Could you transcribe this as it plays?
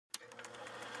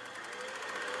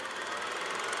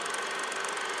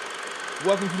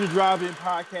Welcome to the Drive-In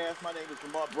Podcast. My name is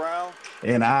Lamont Brown,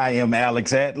 And I am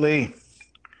Alex Atley.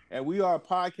 and we are a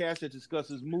podcast that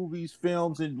discusses movies,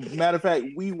 films, and matter of fact,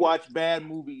 we watch bad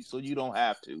movies so you don't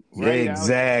have to. Right,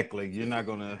 Exactly. Alex? You're not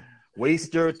going to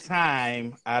waste your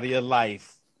time out of your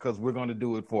life because we're going to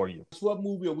do it for you. What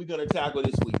movie are we going to tackle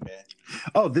this week, man?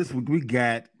 Oh, this week we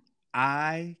got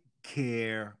I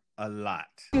Care a Lot.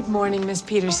 Good morning, Miss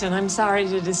Peterson. I'm sorry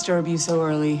to disturb you so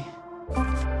early.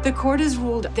 The court has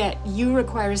ruled that you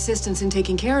require assistance in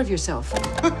taking care of yourself.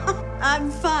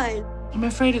 I'm fine. I'm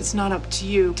afraid it's not up to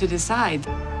you to decide.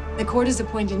 The court has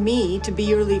appointed me to be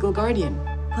your legal guardian.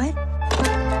 What?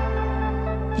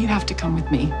 You have to come with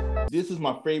me. This is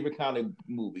my favorite kind of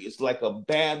movie. It's like a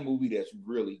bad movie that's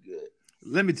really good.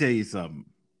 Let me tell you something.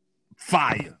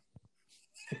 Fire.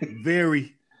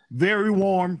 Very, very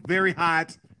warm, very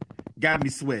hot. Got me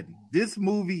sweating. This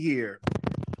movie here,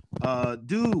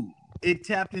 dude, it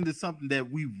tapped into something that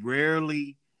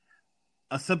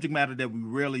a subject matter that we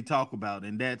rarely talk about,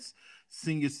 and that's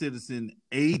senior citizen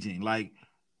aging. Like,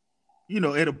 you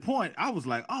know, at a point I was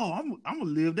like, oh, I'm gonna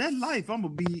live that life. I'm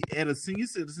gonna be at a senior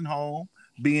citizen home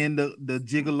being the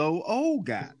gigolo old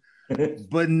guy.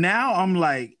 But now I'm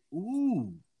like,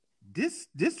 ooh, this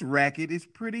racket is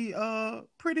pretty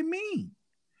mean.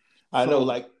 I know,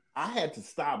 like I had to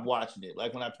stop watching it.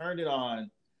 Like when I turned it on,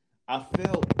 I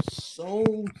felt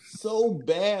so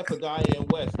bad for Diane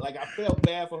West. Like I felt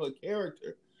bad for her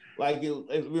character. Like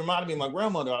it reminded me of my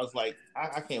grandmother. I was like,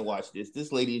 I can't watch this.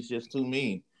 This lady is just too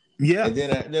mean. Yeah. And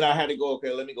then I had to go.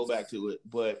 Okay, let me go back to it.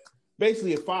 But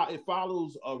basically, it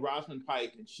follows Rosamund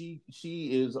Pike, and she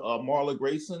is Marla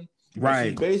Grayson.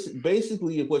 Right.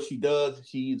 Basically, what she does,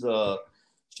 she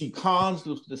cons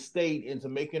the state into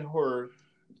making her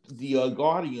the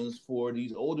guardians for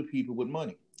these older people with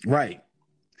money. Right.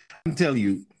 I'm telling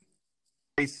you,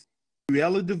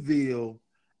 Cruella DeVille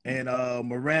and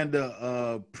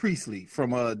Miranda Priestley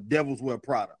from Devil's Wear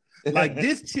Prada. Like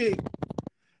this chick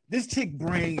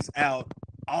brings out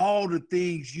all the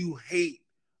things you hate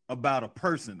about a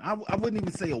person. I wouldn't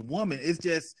even say a woman. It's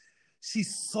just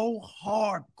she's so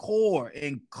hardcore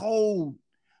and cold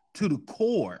to the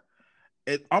core.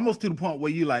 Almost to the point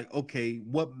where you're like, okay,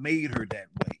 what made her that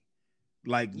way?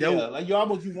 Like, like you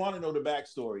want to know the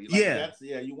backstory. Like,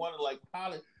 you want to like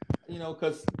how,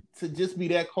 because to just be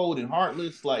that cold and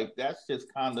heartless, like that's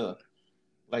just kind of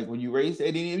like when you raise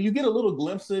it, and you get a little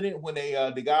glimpse of it when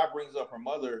the guy brings up her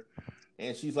mother,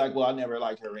 and she's like, "Well, I never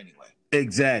liked her anyway."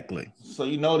 Exactly. So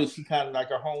you know that she kind of like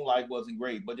her home life wasn't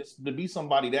great, but just to be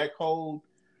somebody that cold.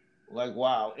 Like,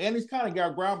 wow. And it's kind of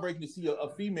got groundbreaking to see a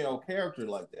female character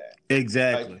like that.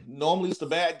 Exactly. Like, normally it's the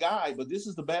bad guy, but this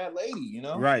is the bad lady, you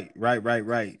know? Right.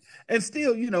 And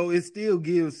still,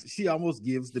 she almost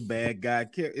gives the bad guy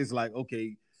care. It's like,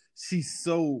 okay, she's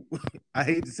so, I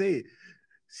hate to say it,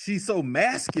 she's so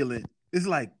masculine. It's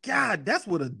like, God, that's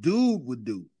what a dude would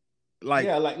do. Like,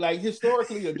 yeah, like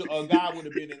historically, a guy would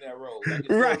have been in that role. Like,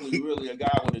 historically, really, a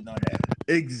guy would have done that.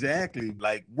 Exactly.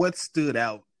 Like, what stood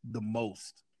out the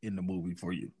most in the movie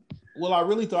for you? Well, I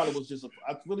really thought it was just a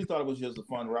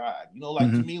fun ride.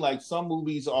 To me, like some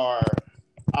movies are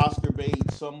Oscar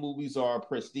bait, some movies are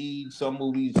prestige, some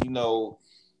movies, are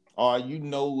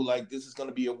like this is going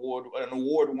to be an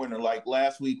award winner. Like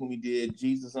last week when we did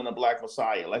Jesus and the Black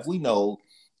Messiah, like we know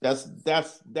that's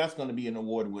going to be an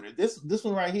award winner. This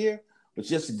one right here was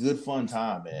just a good fun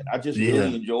time, man. I just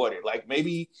really enjoyed it. Like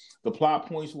maybe the plot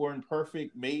points weren't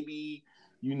perfect, maybe.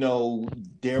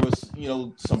 There was,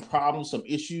 some problems, some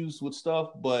issues with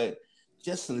stuff, but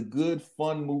just a good,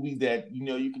 fun movie that,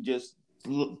 you can just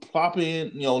plop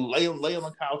in, lay on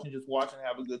the couch and just watch and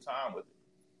have a good time with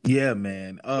it. Yeah,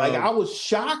 man. Like I was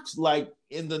shocked, like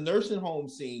in the nursing home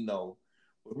scene, though.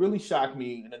 What really shocked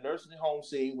me in the nursing home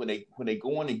scene when they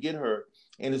go in to get her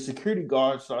and the security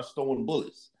guard starts throwing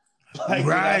bullets. Like,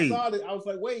 right. When I saw it, I was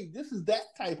like, wait, this is that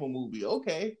type of movie.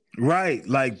 Okay. Right.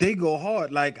 Like they go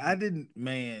hard. Like the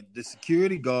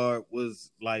security guard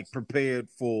was like prepared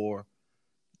for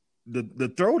the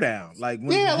throwdown. Like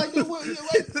when like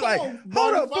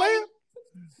hold up, player.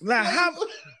 Now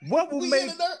what will make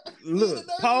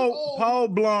Paul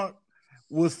Blanc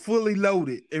was fully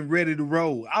loaded and ready to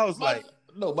roll. I was my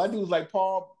dude was like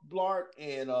Paul Blart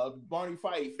and Barney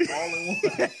Fife all in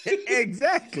one.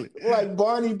 Exactly. Like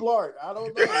Barney Blart. I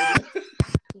don't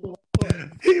know.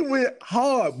 He went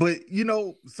hard, but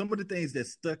some of the things that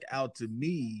stuck out to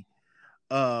me,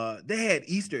 they had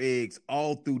Easter eggs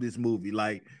all through this movie.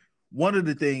 Like one of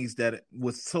the things that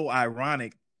was so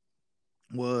ironic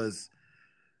was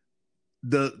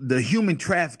the human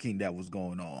trafficking that was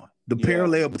going on, the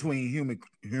parallel between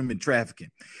human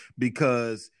trafficking,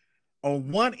 because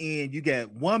on one end, you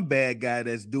got one bad guy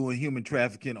that's doing human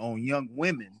trafficking on young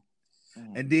women.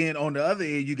 And then on the other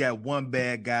end, you got one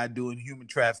bad guy doing human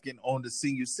trafficking on the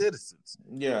senior citizens.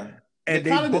 Yeah. And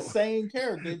they're kind of the same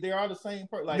character. They are the same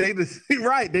person. Like,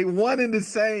 right. They one and the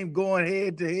same going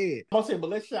head to head. I'm saying, but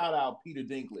let's shout out Peter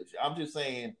Dinklage. I'm just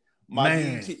saying,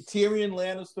 Tyrion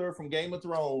Lannister from Game of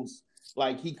Thrones,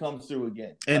 like, he comes through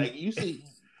again. And like, you see,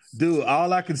 dude,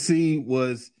 all I could see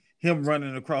was him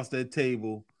running across that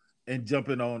table and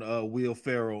jumping on Will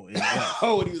Ferrell. And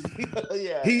oh,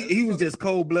 he was just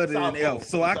cold blooded in Elf.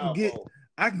 So I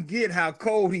can get how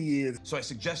cold he is. So I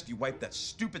suggest you wipe that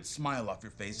stupid smile off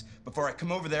your face before I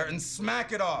come over there and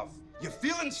smack it off. You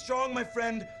feeling strong, my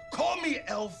friend? Call me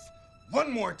Elf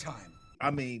one more time.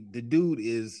 I mean, the dude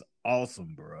is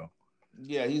awesome, bro.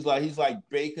 Yeah, he's like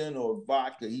bacon or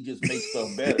vodka. He just makes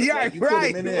stuff better. Yeah, like, you put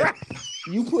him in there.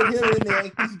 You put him in there,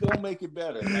 he's gonna make it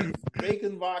better. Like,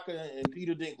 bacon, vodka, and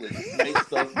Peter Dinklage make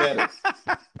stuff better.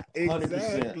 100%.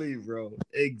 Exactly, bro.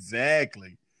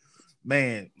 Exactly.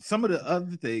 Man, some of the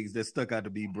other things that stuck out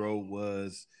to me, bro,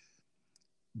 was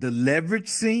the leverage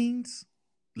scenes.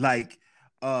 Like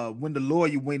when the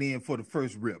lawyer went in for the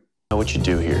first rip. Know what you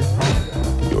do here?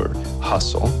 Your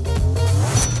hustle.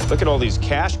 Look at all these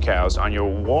cash cows on your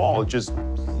wall just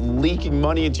leaking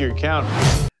money into your account.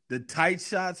 The tight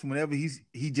shots whenever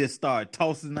he just started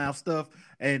tossing out stuff.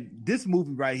 And this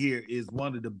movie right here is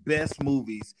one of the best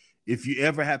movies if you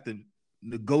ever have to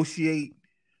negotiate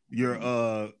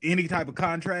your any type of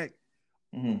contract.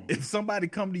 Mm-hmm. If somebody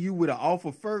come to you with an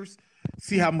offer first,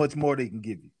 see how much more they can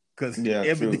give you. Because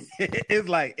it's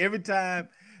like every time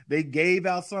they gave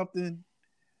out something,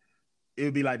 it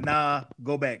would be like, nah,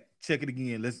 go back, check it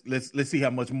again. Let's see how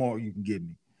much more you can give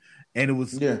me. And it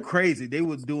was crazy. They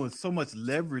were doing so much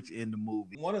leverage in the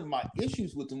movie. One of my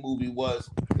issues with the movie was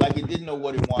like it didn't know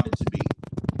what it wanted to be.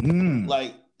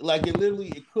 Like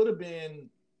it could have been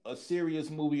a serious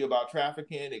movie about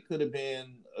trafficking. It could have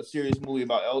been a serious movie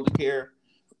about elder care.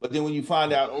 But then when you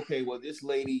find out, okay, well, this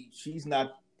lady, she's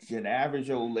not an average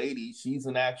old lady. She's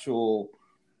an actual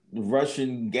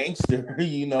Russian gangster,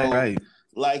 you know. Right.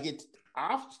 Like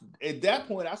at that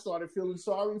point, I started feeling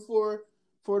sorry for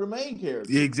the main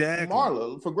character. Exactly.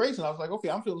 Marla, for Grayson. I was like, okay,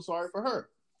 I'm feeling sorry for her.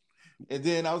 And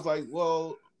then I was like,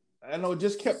 well, I know it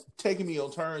just kept taking me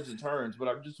on turns and turns, but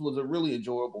it just was a really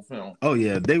enjoyable film. Oh,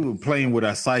 yeah. They were playing with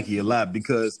our psyche a lot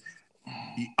because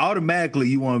automatically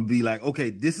you want to be like,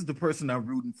 okay, this is the person I'm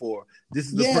rooting for. This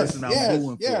is the person I'm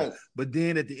rooting for. But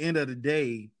then at the end of the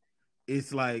day,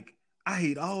 it's like, I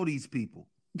hate all these people.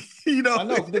 You know, I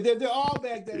know they're all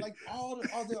bad guys. Like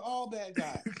they're all bad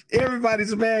guys.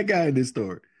 Everybody's a bad guy in this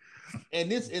story.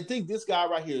 And I think this guy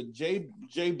right here, Jay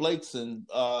Blakeson,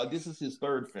 this is his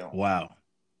third film. Wow.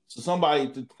 So somebody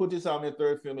to put this out in their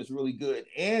third film is really good.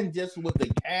 And just with the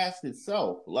cast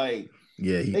itself, like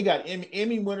they got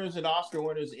Emmy winners and Oscar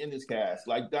winners in this cast.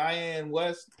 Like Diane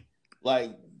West,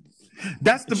 like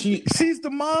she's the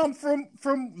mom from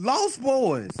Lost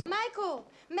Boys. Michael,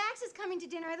 Max is coming to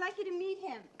dinner. I'd like you to meet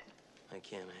him. I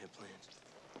can't. I have plans.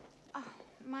 Oh,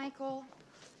 Michael.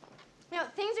 You know,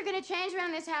 things are going to change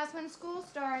around this house when school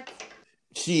starts.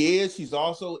 She is. She's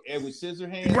also Edward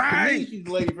Scissorhands. Right. To me, she's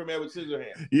the lady from Edward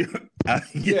Scissorhands.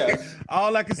 Yeah.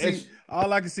 All I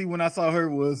could see when I saw her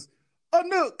was a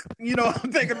Nook. You know,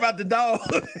 I'm thinking about the dog.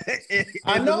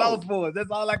 I know. The Lost Boys.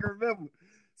 That's all I can remember.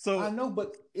 So I know,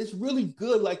 but it's really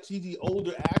good. Like, see the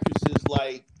older actresses,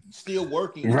 like, still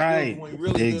working. Right. Still doing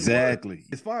really exactly. Good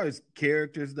work. As far as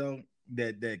characters, though,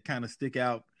 that kind of stick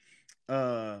out,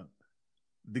 the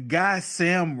guy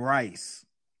Sam Rice,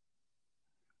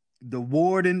 the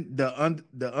warden,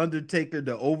 the undertaker,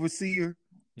 the overseer,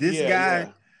 this guy.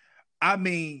 Yeah. I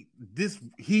mean,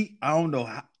 I don't know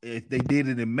if they did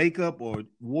it in makeup or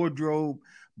wardrobe,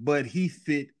 but he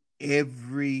fit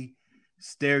every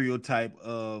stereotype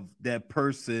of that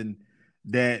person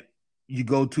that you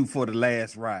go to for the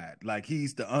last ride. Like,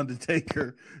 he's the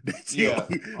undertaker.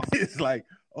 It's like,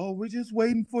 oh, we're just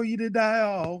waiting for you to die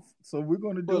off, so we're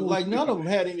going to do it. Like, none of them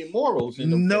had any morals in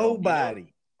them. Nobody.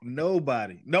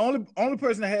 The only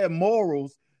person that had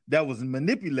morals that was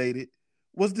manipulated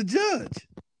was the judge.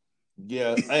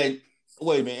 Yeah. Hey,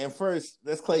 wait a minute. And first,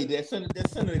 that's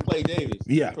Senator Clay Davis.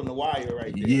 Yeah. From The Wire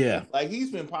right there. Yeah. Like,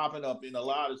 he's been popping up in a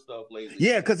lot of stuff lately.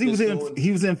 Yeah, because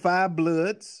he was in Five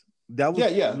Bloods. That was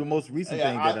the most recent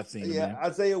thing that I've seen. Yeah,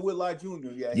 Isaiah Whitlock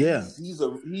Jr. Yeah. He's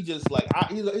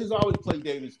always Clay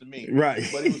Davis to me. Right.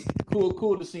 But it was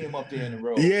cool to see him up there in the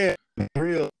road. Yeah.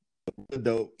 Real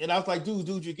dope. And I was like, dude,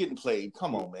 you're getting played.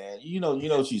 Come on, man. You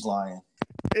know she's lying.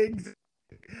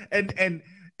 And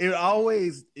it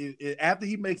always after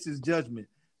he makes his judgment,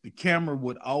 the camera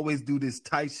would always do this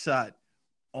tight shot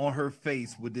on her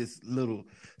face with this little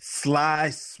sly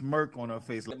smirk on her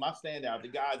face. My standout, the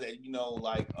guy that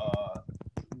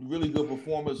really good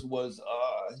performance was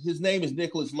his name is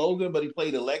Nicholas Logan, but he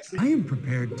played Alexis. I am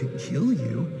prepared to kill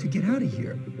you to get out of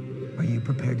here. Are you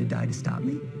prepared to die to stop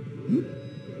me?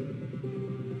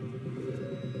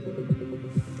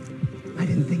 I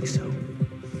didn't think so.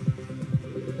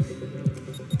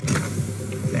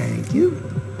 Thank you.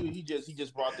 He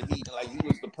just brought the heat. Like, he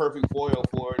was the perfect foil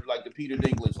for like the Peter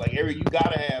Dinklage. Like, you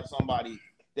gotta have somebody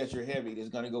that's your heavy that's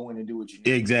gonna go in and do what you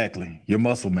need. Exactly, your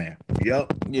muscle man.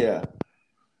 Yep. Yeah.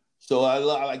 So I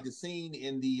like the scene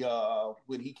in the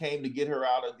when he came to get her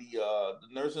out of the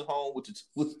nursing home,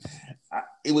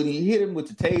 when he hit him with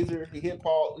the taser, he hit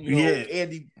Paul,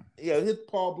 hit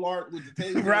Paul Blart with the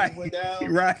taser. Right. And went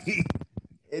down. Right.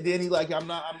 And then he like, I'm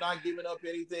not giving up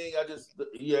anything.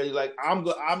 He's like, I'm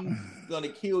gonna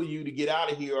kill you to get out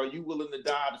of here. Are you willing to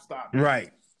die to stop me?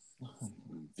 Right.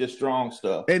 Just strong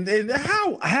stuff. And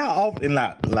how often,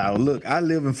 look, I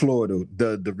live in Florida,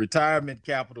 the retirement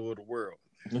capital of the world.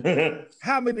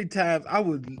 How many times I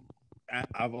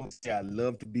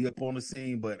love to be up on the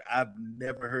scene, but I've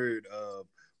never heard of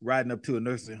riding up to a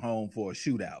nursing home for a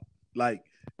shootout. Like,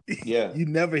 yeah, you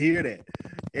never hear that.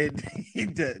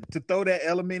 And to throw that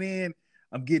element in,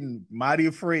 I'm getting mighty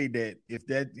afraid that if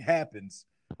that happens,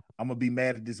 I'm gonna be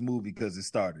mad at this movie because it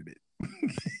started it.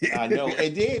 I know.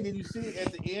 And then did you see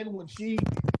at the end when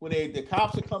the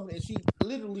cops are coming and she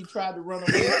literally tried to run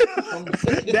away from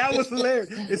the That was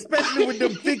hilarious, especially with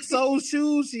them thick sole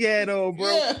shoes she had on, bro.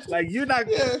 Yeah. Like, you're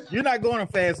not going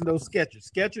fast in those Skechers.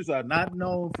 Skechers are not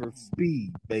known for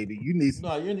speed, baby. You need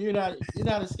No, you're not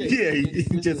escaping. Yeah,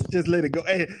 just let it go.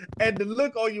 And the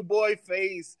look on your boy's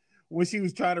face when she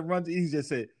was trying to run, he just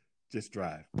said, just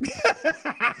drive.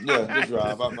 Yeah, just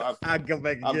drive. I'll come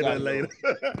back and get her later.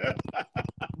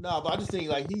 No, but I just think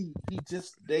like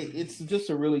it's just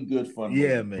a really good fun movie.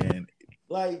 Yeah, man.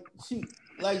 Like she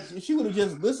would have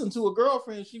just listened to a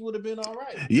girlfriend, she would have been all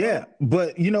right. Yeah,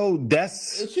 but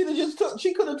that's she could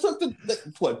have took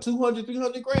the 200,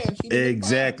 300 grand.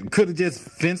 Exactly. Could have just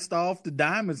fenced off the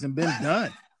diamonds and been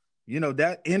done.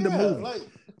 That end the movie.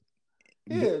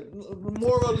 The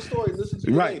moral of the story, listen to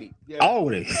the lady. Yeah.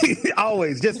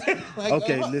 Always. Just like,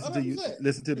 okay, listen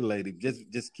to the lady.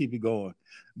 Just keep it going.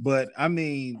 But I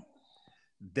mean,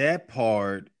 that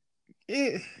part,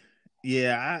 that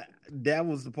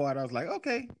was the part I was like,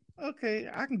 okay,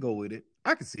 I can go with it.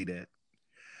 I can see that.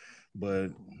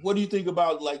 But what do you think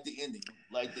about like the ending?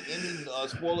 Like the ending,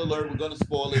 spoiler alert, we're gonna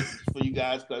spoil it for you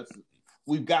guys because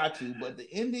we've got to, but the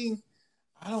ending,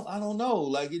 I don't know.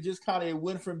 Like, it just kind of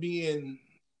went from being,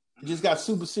 it just got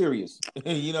super serious,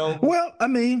 Well, I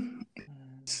mean,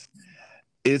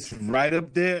 it's right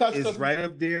up there. It's right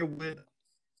up there with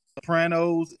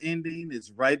Sopranos ending. It's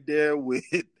right there with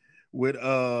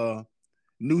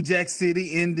New Jack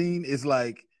City ending. It's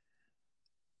like,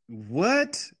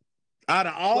 what? Out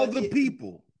of all the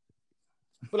people.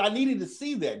 But I needed to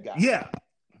see that guy. Yeah.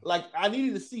 Like, I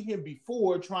needed to see him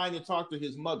before trying to talk to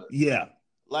his mother. Yeah.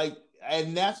 Like,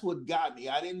 and that's what got me.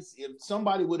 If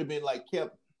somebody would have been like,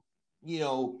 kept,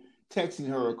 texting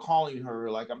her or calling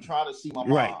her, like, I'm trying to see my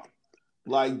mom. Right.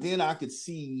 Like, then I could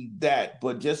see that.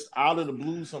 But just out of the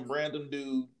blue, some random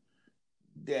dude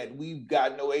that we've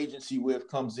got no agency with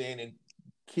comes in and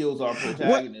kills our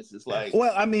protagonist. It's like,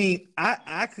 well, I mean,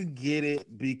 I could get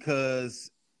it because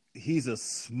he's a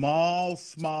small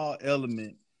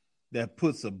element that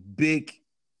puts a big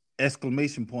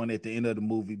exclamation point at the end of the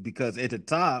movie, because at the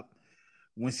top,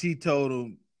 when she told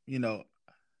him,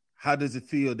 how does it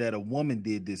feel that a woman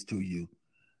did this to you?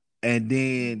 And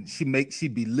then she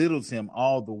belittles him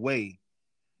all the way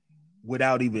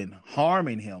without even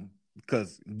harming him,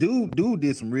 because dude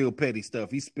did some real petty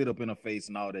stuff. He spit up in her face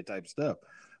and all that type of stuff.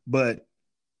 But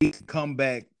he come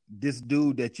back, this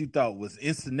dude that you thought was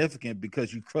insignificant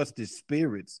because you crushed his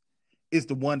spirits is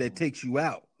the one that takes you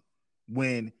out,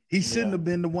 when he shouldn't have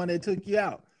been the one that took you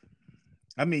out.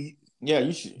 I mean, yeah,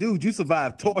 you should. Dude, you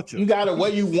survived torture. You got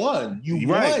away. You won. You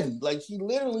won. Like, she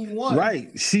literally won. Right.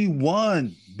 She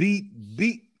won.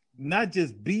 Beat. Not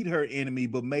just beat her enemy,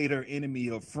 but made her enemy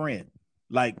her friend.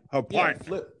 Like her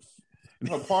partner.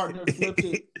 Her partner flipped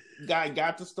it. Guy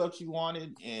got the stuff she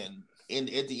wanted, and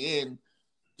at the end,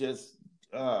 just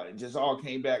all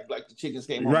came back like the chickens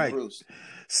came home to roost.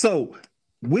 So,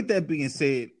 with that being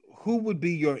said, who would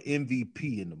be your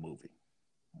MVP in the movie?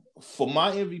 For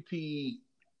my MVP,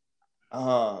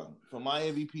 I'm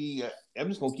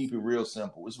just gonna keep it real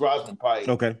simple. It's Rosamund Pike.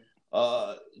 Okay.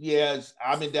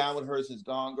 I've been down with her since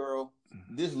Gone Girl.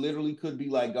 This literally could be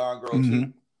like Gone Girl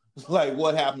 2. Like,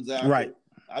 what happens after? Right.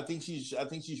 I think she's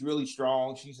really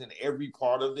strong. She's in every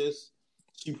part of this.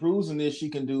 She proves in this she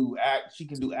can do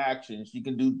action. She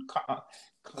can do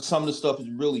some of the stuff is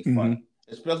really funny,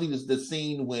 especially the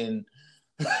scene when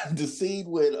the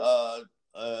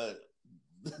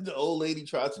old lady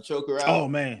tries to choke her out. Oh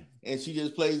man, and she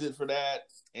just plays it for that.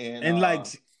 And like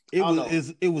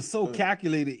it was so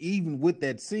calculated even with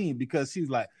that scene because she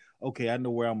was like, okay, I know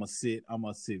where I'm gonna sit. I'm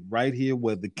gonna sit right here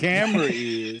where the camera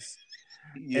is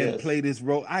and play this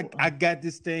role. I got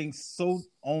this thing so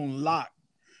on lock.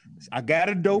 I got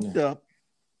her doped up.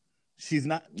 She's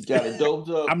not. You got it doped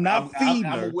up. I'm not feeding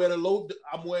her. I'm wearing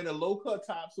a low cut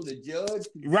top so the judge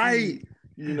can right. See,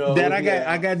 you know that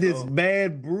I got this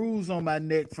bad bruise on my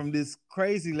neck from this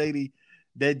crazy lady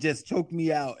that just choked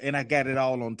me out, and I got it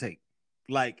all on tape.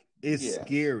 Like it's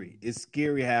scary. It's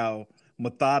scary how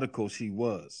methodical she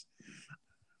was.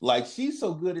 Like she's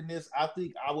so good in this. I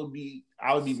think I would be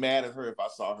mad at her if I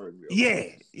saw her in real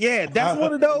life. Yeah, that's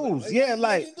one of those.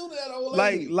 Like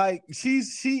she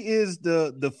is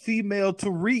the female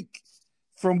Tariq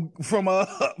from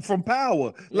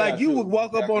Power. Like you would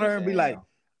walk up on her and be like,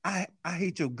 I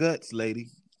hate your guts, lady.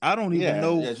 I don't even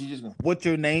know what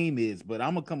your name is, but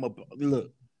I'm gonna come up.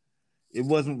 Look, it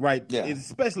wasn't right. Yeah.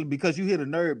 Especially because you hit a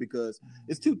nerve because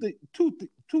it's two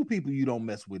people you don't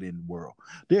mess with in the world.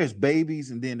 There's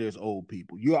babies and then there's old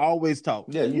people. You always talk.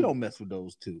 Yeah, you don't mess with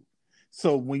those two.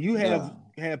 So when you have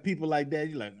people like that,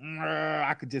 you're like,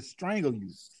 I could just strangle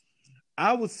you.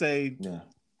 I would say,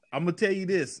 I'm gonna tell you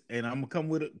this, and I'm gonna come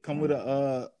with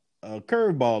a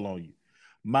curveball on you.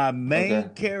 My main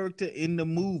character in the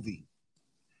movie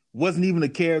wasn't even a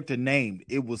character named.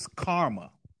 It was Karma.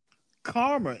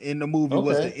 Karma in the movie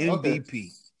was the MVP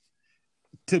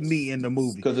to me in the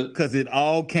movie because it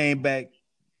all came back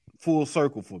full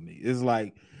circle for me. It's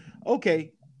like,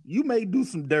 okay, you may do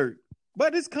some dirt,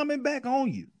 but it's coming back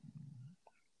on you.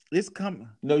 It's coming.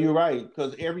 No, you're right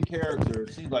because every character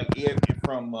seems like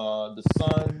from the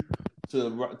son to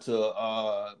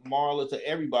Marla to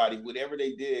everybody, whatever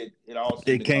they did,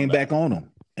 it came back on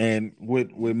them. And with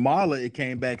Marla, it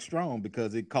came back strong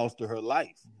because it cost her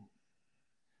life.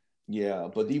 Yeah,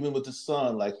 but even with the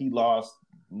son, like he lost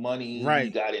money, he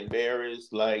got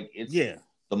embarrassed. Like it's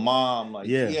the mom, like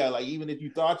like even if you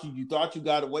thought you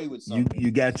got away with something,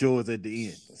 you got yours at the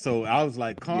end. So I was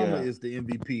like, Karma is the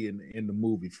MVP in the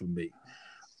movie for me.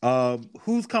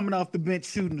 Who's coming off the bench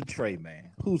shooting the tray,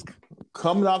 man? Who's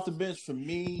coming off the bench for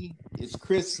me? It's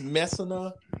Chris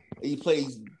Messina. He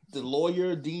plays the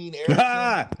lawyer, Dean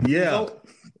Erickson. You know,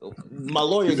 my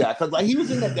lawyer guy, because like he was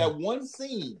in that one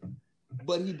scene,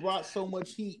 but he brought so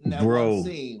much heat in that one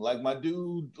scene. Like my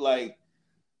dude, like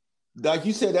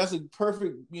you said, that's a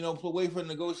perfect way for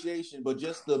negotiation. But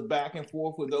just the back and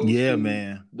forth with those, two,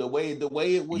 man, the way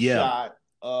it was shot.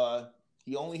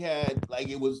 He only had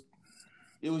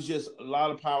it was just a lot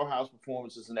of powerhouse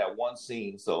performances in that one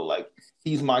scene. So, like,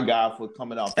 he's my guy for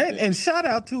coming out. And shout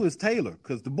out to his tailor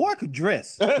because the boy could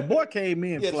dress. The boy came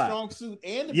in fly. Strong suit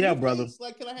and the briefcase. Brother.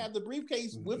 Like, can I have the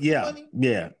briefcase with the money?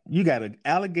 Yeah, you got an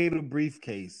alligator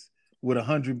briefcase with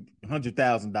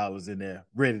 $100,000 in there,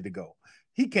 ready to go.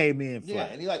 He came in fly. Yeah,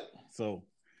 and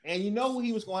and you know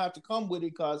he was gonna have to come with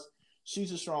it because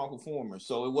she's a strong performer.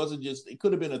 So it wasn't it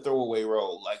could have been a throwaway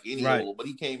role like any role, but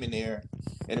he came in there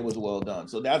and it was well done.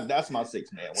 So that's my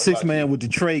six man. Six man with the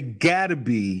tray gotta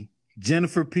be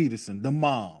Jennifer Peterson, the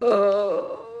mom.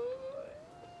 Oh,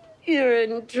 you're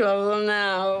in trouble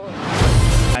now.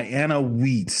 Diana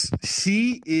Wheats.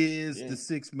 She is the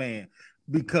sixth man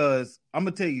because I'm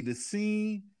gonna tell you the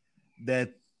scene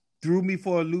that threw me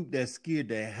for a loop that scared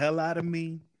the hell out of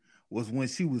me was when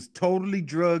she was totally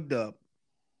drugged up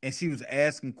and she was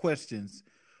asking questions.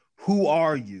 Who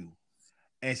are you?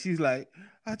 And she's like,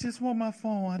 I just want my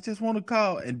phone. I just want to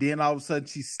call. And then all of a sudden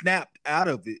she snapped out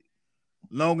of it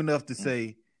long enough to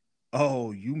say,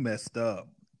 oh, you messed up.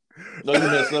 No, you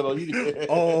messed up.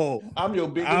 I'm your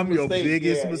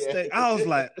biggest mistake. I was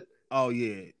like, oh,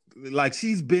 yeah. Like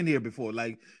she's been here before.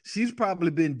 Like she's probably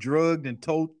been drugged and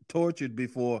tortured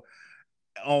before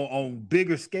on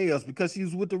bigger scales because she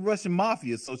was with the Russian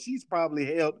mafia. So she probably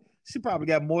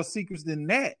got more secrets than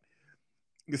that.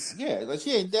 Yeah, like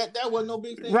she ain't that wasn't no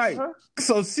big thing right. for her.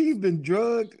 So she's been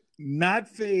drugged, not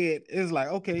fed. It's like,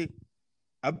 okay,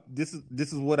 this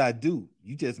is what I do.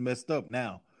 You just messed up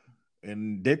now,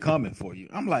 and they're coming for you.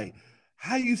 I'm like,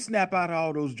 how you snap out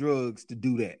all those drugs to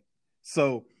do that?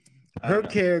 So her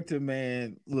character,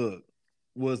 man, look,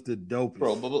 was the dopest.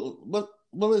 Bro,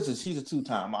 Well, listen, she's a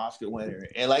 2-time Oscar winner,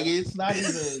 and like it's not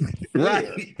even fair.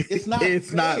 Right. It's not.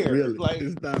 It's not fair. really. Like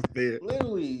It's not fair.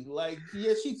 literally, like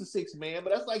yeah, she's a 6th man,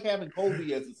 but that's like having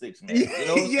Kobe as a 6th man. You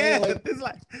know what I'm Yeah, saying?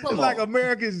 Like, it's come like on.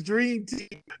 America's dream team.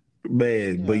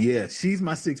 Man, Yeah. but yeah, she's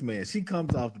my 6th man. She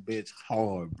comes off the bench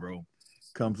hard, bro.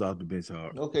 Comes off the bench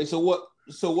hard. Okay, so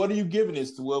what are you giving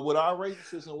this to? Well, with our rating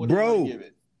system, what Bro. do you want to give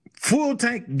it? Full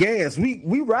tank gas. We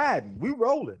riding. We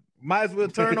rolling. Might as well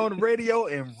turn on the radio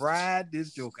and ride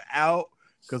this joker out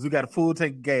because we got a full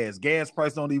tank of gas. Gas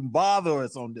price don't even bother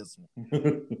us on this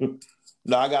one.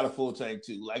 No, I got a full tank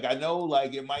too. Like I know,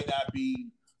 like it might not be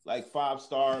like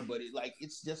 5-star, but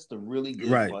it's just a really good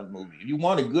Right. fun movie. If you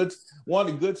want a good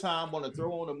time, want to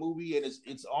throw on a movie, and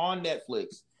it's on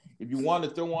Netflix. If you want to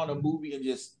throw on a movie and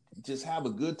just have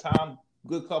a good time,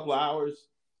 good couple of hours,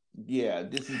 yeah,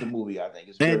 this is the movie I think.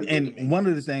 It's very good to me. And one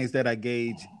of the things that I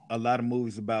gauge a lot of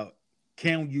movies about,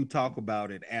 can you talk about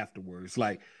it afterwards?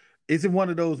 Like, is it one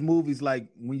of those movies like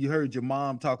when you heard your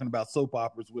mom talking about soap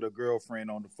operas with her girlfriend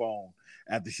on the phone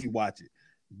after she watched it?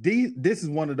 This is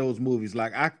one of those movies.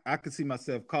 Like I could see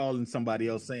myself calling somebody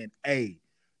else saying, "Hey,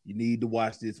 you need to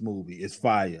watch this movie. It's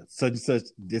fire. Such and such.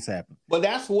 This happened." But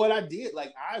that's what I did.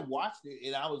 Like I watched it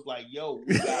and I was like, "Yo,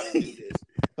 we gotta do this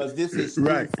because this is too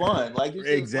Right. fun." Like it's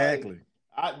just Exactly.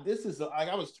 like,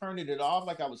 I was turning it off.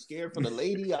 Like I was scared for the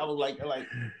lady. I was like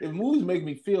if movies make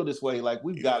me feel this way, like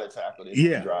we've got to tackle this.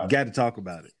 Yeah, you got to talk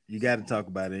about it. You got to talk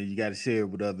about it, and you got to share it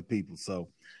with other people. So,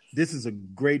 this is a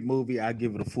great movie. I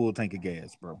give it a full tank of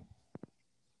gas, bro.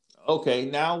 Okay,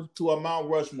 now to a Mount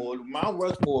Rushmore. Mount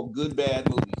Rushmore of good bad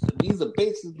movies. So these are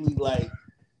basically like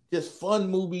just fun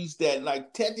movies that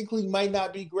like technically might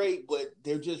not be great, but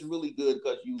they're just really good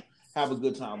because you have a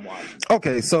good time watching.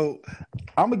 Okay, so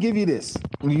I'm gonna give you this.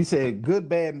 When you said good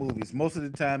bad movies, most of the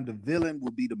time the villain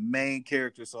will be the main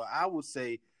character. So I would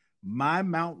say my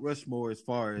Mount Rushmore, as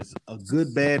far as a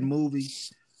good bad movie,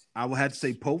 I would have to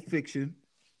say Pulp Fiction.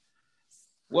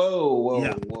 Whoa,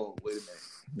 Yeah. whoa!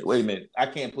 Wait a minute! You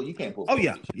can't put. Oh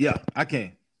yeah, I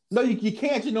can. No, you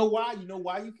can't. You know why? You know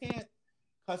why you can't?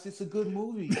 Because it's a good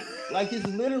movie. Like it's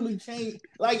literally changed.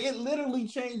 Like it literally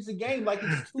changed the game. Like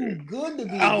it's too good to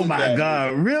be. Oh my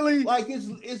God, movie. really? Like it's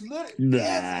literally. Nah,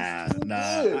 yes, it's too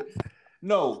nah. good.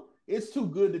 No, it's too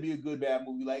good to be a good bad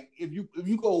movie. Like if you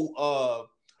go,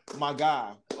 my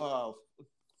guy,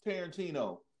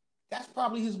 Tarantino, that's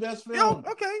probably his best film.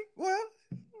 Oh, okay, well.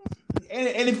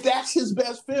 And if that's his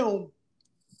best film,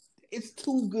 it's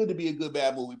too good to be a good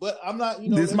bad movie. But I'm not,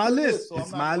 This is my list. So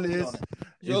It's my list.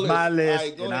 Your It's my list. list, All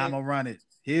right, go and ahead. I'm gonna run it.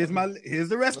 Here's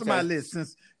the rest of my Okay. list.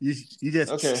 Since you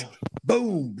just Okay.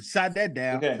 boom, shot that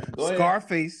down. Okay, go ahead.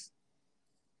 Scarface.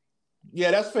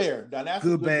 Yeah, that's fair. Now that's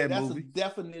Good a bad that's movie. a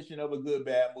definition of a good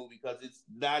bad movie because it's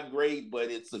not great, but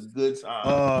it's a good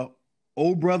time.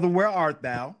 Oh brother, where art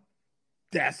thou?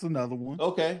 That's another one.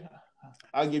 Okay,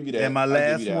 I'll give you that. And my I'll give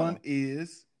last you that one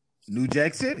is New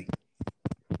Jack City.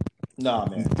 Nah,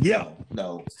 man. Yeah.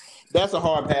 No. That's a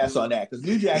hard pass on that because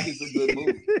New Jack is a good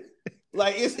movie.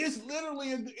 Like it's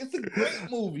literally it's a great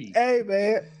movie. Hey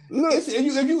man, look.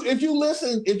 If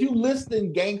you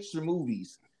listen gangster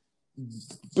movies,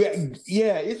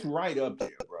 yeah, it's right up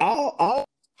there, bro. All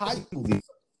movies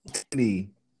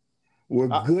were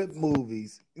good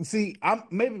movies. See,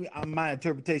 my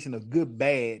interpretation of good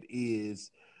bad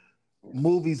is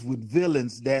movies with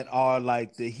villains that are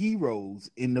like the heroes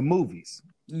in the movies.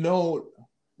 No,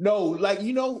 like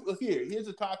here's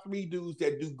the top 3 dudes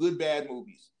that do good bad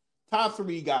movies. Top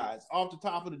 3 guys off the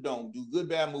top of the dome do good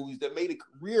bad movies that made a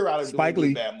career out of Spike doing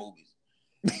Lee. good bad movies.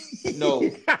 No,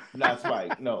 not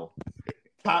Spike. No,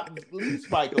 leave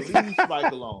Spike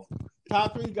alone.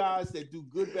 Top 3 guys that do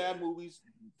good bad movies: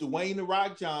 Dwayne the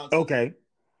Rock Johnson, Okay.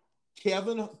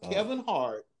 Kevin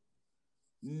Hart,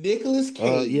 Nicolas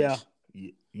Cage. Yeah.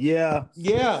 Yeah,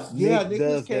 Nick Nicolas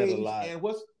does that a Cage. lot.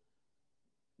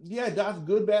 And that's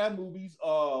good bad movies.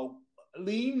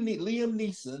 Liam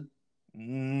Neeson.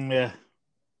 Yeah.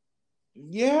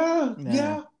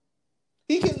 Yeah.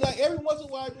 He can every once in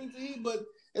a while bring to eat, but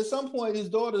at some point his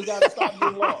daughter's got to stop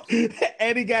getting lost.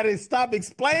 And he got to stop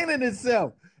explaining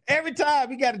himself. Every time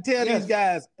he got to tell these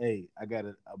guys, "Hey, I got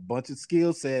a bunch of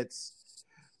skill sets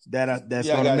that's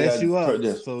gonna mess you up,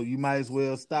 so you might as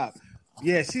well stop."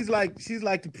 Yeah, she's like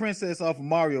the princess off of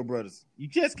Mario Brothers. You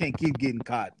just can't keep getting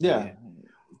caught. Yeah. Man.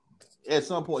 At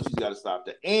some point she's got to stop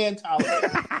that. And Tyler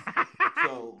Perry.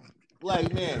 So,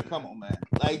 man, come on, man.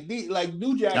 Like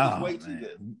New Jack is way too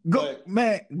good. Go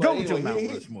with your anyway, Mount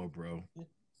Rushmore, bro.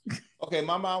 Okay,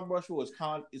 my Mount Rushmore is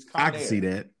Con I Air. can see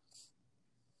that.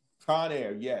 Con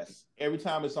Air, yes. Every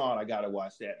time it's on, I gotta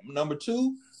watch that. Number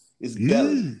 2 is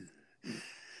Belly.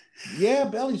 Yeah,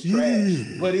 Belly's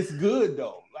trash, but it's good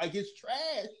though. Like it's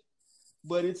trash,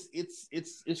 but it's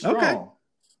strong. Okay.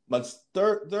 But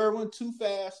third one, Too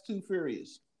Fast, Too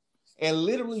Furious, and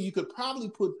literally you could probably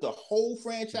put the whole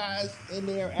franchise in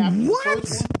there after the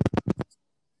first one.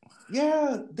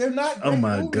 Yeah, they're not great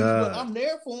movies, but I'm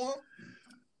there for them.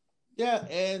 Yeah,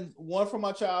 and one from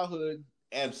my childhood,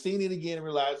 and I've seen it again and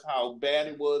realized how bad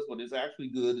it was, but it's actually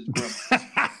good. Is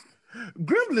Gremlins.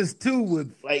 Gremlins 2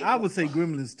 would, like, I would say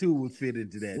Gremlins 2 would fit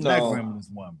into that. No. Not Gremlins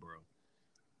 1, bro.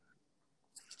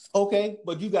 Okay,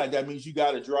 but that means you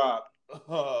got to drop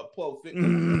Pulp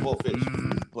Fiction.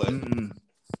 But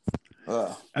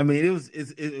I mean, it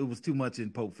was too much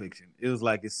in Pulp Fiction. It was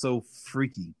like it's so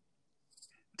freaky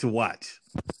to watch.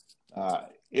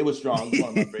 It was strong. It was one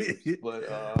of my favorites.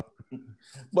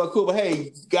 But cool. But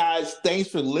hey, guys, thanks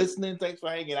for listening. Thanks for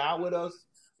hanging out with us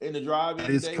in the drive-in.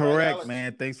 That is correct, right,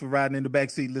 man. Thanks for riding in the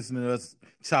backseat, listening to us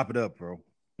chop it up, bro.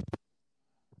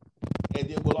 And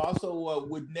then we'll also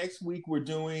with next week we're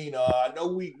doing. I know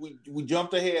we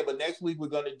jumped ahead, but next week we're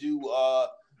going to do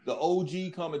the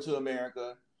OG Coming to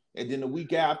America, and then the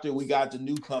week after we got the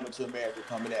new Coming to America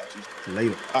coming at you.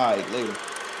 Later. All right, later.